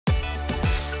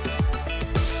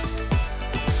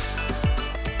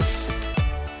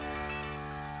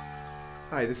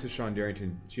Hi, this is Sean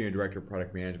Darrington, Senior Director of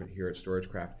Product Management here at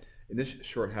StorageCraft. In this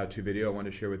short how-to video, I want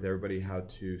to share with everybody how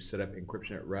to set up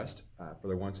encryption at rest for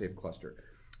the OneXafe cluster.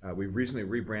 We've recently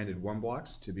rebranded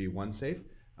OneBlocks to be OneXafe,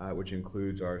 which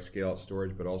includes our scale-out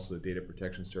storage but also the data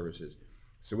protection services.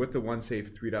 So with the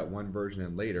OneXafe 3.1 version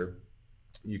and later,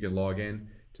 you can log in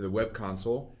to the web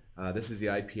console. This is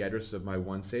the IP address of my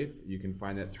OneXafe. You can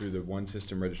find that through the One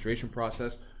System registration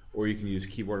process, or you can use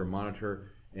keyboard or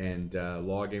monitor and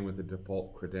log in with the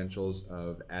default credentials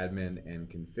of admin and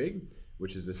config,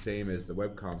 which is the same as the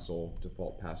web console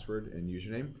default password and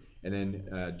username, and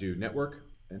then do network,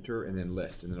 enter, and then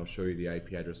list, and then it'll show you the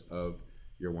IP address of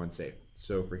your OneXafe.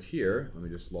 So for here, let me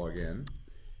just log in,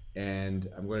 and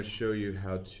I'm going to show you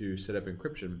how to set up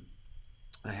encryption.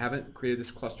 I haven't created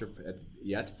this cluster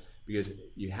yet because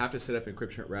you have to set up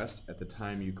encryption at rest at the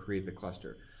time you create the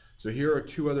cluster. So here are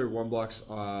two other OneBlocks,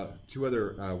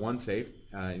 OneXafe,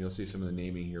 and you'll see some of the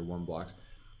naming here, OneBlocks,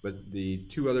 but the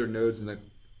two other nodes in the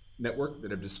network that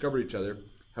have discovered each other.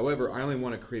 However, I only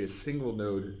want to create a single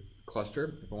node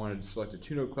cluster. If I wanted to select a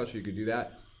two-node cluster, you could do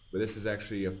that, but this is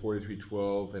actually a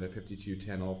 4312 and a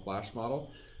 5210 all-flash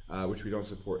model, which we don't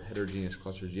support heterogeneous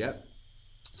clusters yet.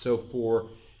 So for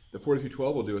the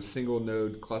 4312, we'll do a single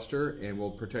node cluster and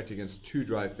we'll protect against two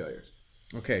drive failures.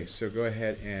 Okay, so go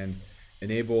ahead and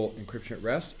enable encryption at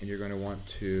rest, and you're going to want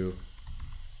to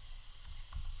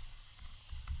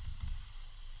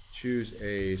choose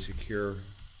a secure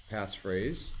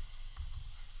passphrase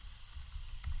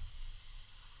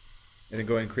and then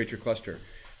go ahead and create your cluster.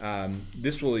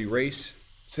 This will erase,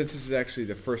 since this is actually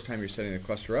the first time you're setting the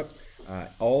cluster up,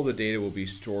 all the data will be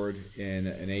stored in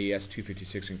an AES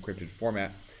 256 encrypted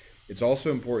format. It's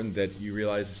also important that you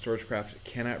realize that StorageCraft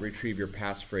cannot retrieve your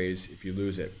passphrase if you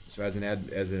lose it. So as an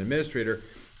administrator,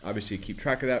 obviously keep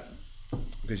track of that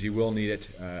because you will need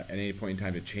it at any point in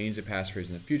time to change the passphrase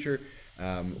in the future,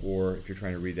 or if you're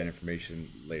trying to read that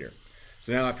information later.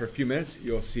 So now after a few minutes,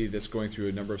 you'll see this going through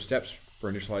a number of steps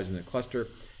for initializing the cluster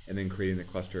and then creating the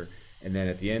cluster. And then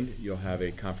at the end, you'll have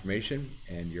a confirmation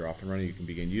and you're off and running. You can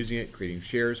begin using it, creating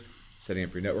shares, setting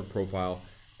up your network profile,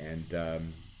 and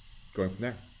going from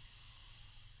there.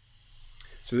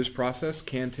 So this process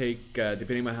can take,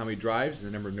 depending on how many drives and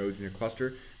the number of nodes in your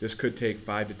cluster, this could take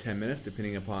 5 to 10 minutes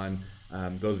depending upon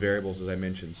those variables as I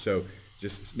mentioned. So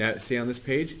just stay on this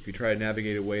page. If you try to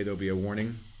navigate away, there'll be a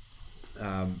warning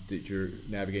that you're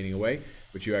navigating away,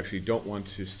 but you actually don't want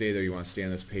to stay there. You want to stay on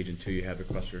this page until you have the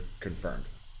cluster confirmed.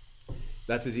 So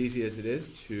that's as easy as it is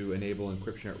to enable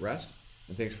encryption at rest.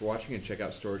 And thanks for watching, and check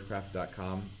out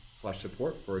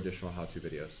storagecraft.com/support for additional how-to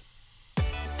videos.